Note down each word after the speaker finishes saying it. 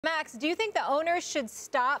Max, do you think the owners should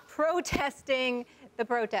stop protesting the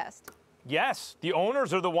protest? Yes, the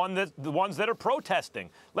owners are the ones that are protesting.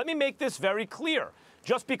 Let me make this very clear.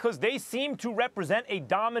 Just because they seem to represent a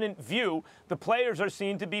dominant view, the players are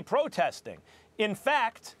seen to be protesting. In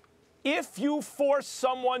fact, if you force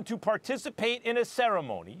someone to participate in a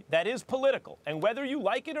ceremony that is political, and whether you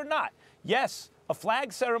like it or not, yes, a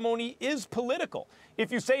flag ceremony is political.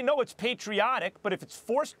 If you say, no, it's patriotic, but if it's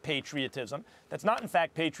forced patriotism, that's not in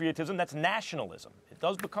fact patriotism, that's nationalism. It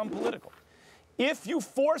does become political. If you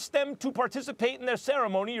force them to participate in their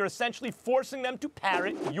ceremony, you're essentially forcing them to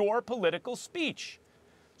parrot your political speech.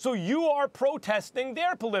 So you are protesting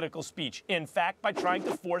their political speech, in fact, by trying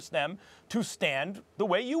to force them to stand the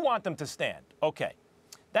way you want them to stand. Okay,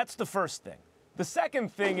 that's the first thing. The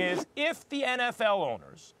second thing is, if the NFL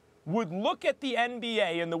owners would look at the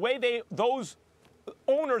NBA and the way those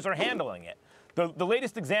owners are handling it, the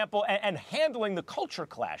latest example, and handling the culture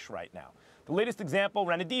clash right now. The latest example,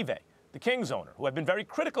 Renedive, the Kings owner, who I've been very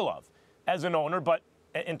critical of as an owner, but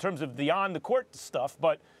in terms of the on-the-court stuff,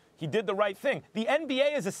 but he did the right thing. The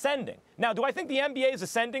NBA is ascending. Now, do I think the NBA is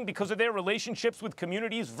ascending because of their relationships with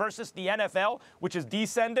communities versus the NFL, which is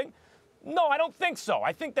descending? No, I don't think so.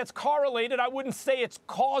 I think that's correlated. I wouldn't say it's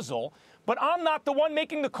causal, but I'm not the one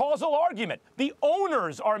making the causal argument. The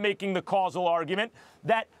owners are making the causal argument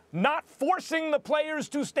that not forcing the players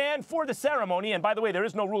to stand for the ceremony, and by the way, there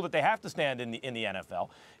is no rule that they have to stand in the NFL,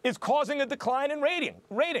 is causing a decline in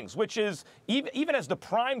ratings, which is, even as the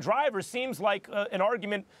prime driver, seems like an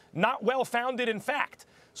argument not well-founded in fact.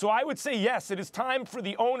 So I would say, yes, it is time for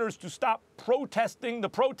the owners to stop protesting the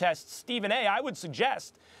protests. Stephen A., I would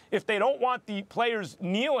suggest, if they don't want the players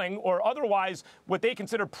kneeling or otherwise what they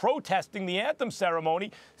consider protesting the anthem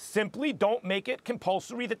ceremony, simply don't make it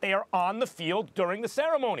compulsory that they are on the field during the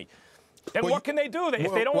ceremony. And what can they do?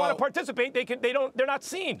 If they don't want to participate, they're not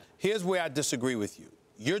seen. Here's where I disagree with you.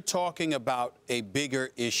 You're talking about a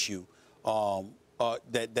bigger issue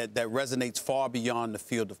that resonates far beyond the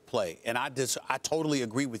field of play. And I totally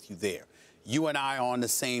agree with you there. You and I are on the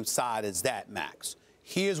same side as that, Max.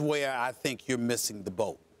 Here's where I think you're missing the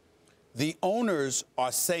boat. The owners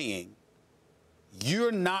are saying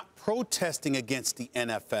you're not protesting against the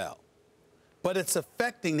NFL, but it's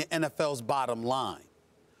affecting the NFL's bottom line.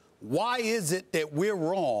 Why is it that we're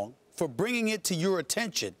wrong for bringing it to your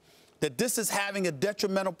attention that this is having a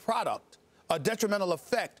detrimental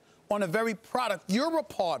effect on a very product you're a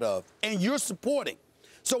part of and you're supporting?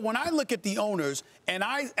 So when I look at the owners, and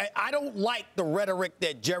I don't like the rhetoric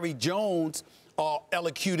that Jerry Jones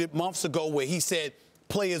elocuted months ago where he said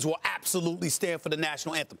players will absolutely stand for the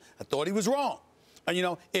national anthem. I thought he was wrong. And, you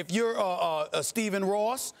know, if you're Stephen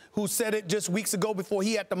Ross, who said it just weeks ago before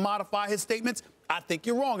he had to modify his statements, I think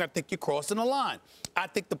you're wrong. I think you're crossing the line. I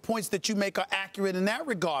think the points that you make are accurate in that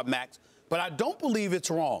regard, Max. But I don't believe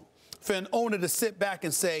it's wrong for an owner to sit back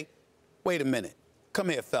and say, wait a minute, come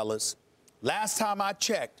here, fellas. Last time I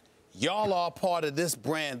checked, y'all are part of this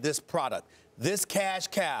brand, this product, this cash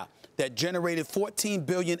cow that generated $14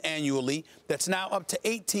 billion annually, that's now up to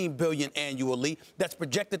 $18 billion annually, that's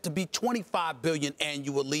projected to be $25 billion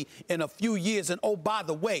annually in a few years. And, oh, by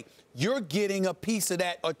the way, you're getting a piece of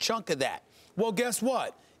that, a chunk of that. Well, guess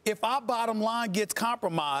what? If our bottom line gets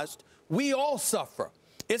compromised, we all suffer.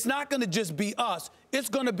 It's not going to just be us. It's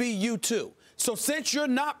going to be you, too. So since you're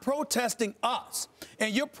not protesting us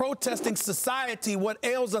and you're protesting society, what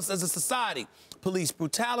ails us as a society, police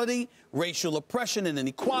brutality, racial oppression and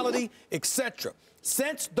inequality, etc.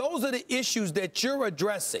 Since those are the issues that you're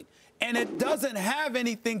addressing, and it doesn't have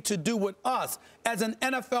anything to do with us as an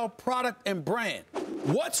NFL product and brand,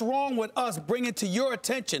 what's wrong with us bringing to your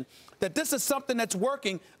attention that this is something that's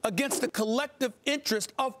working against the collective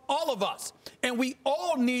interest of all of us? And we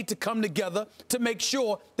all need to come together to make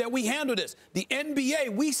sure that we handle this. The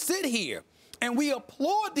NBA, we sit here and we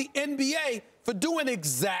applaud the NBA for doing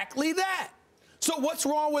exactly that. So what's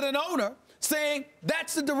wrong with an owner saying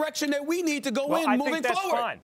that's the direction that we need to go in moving forward? I think that's fine.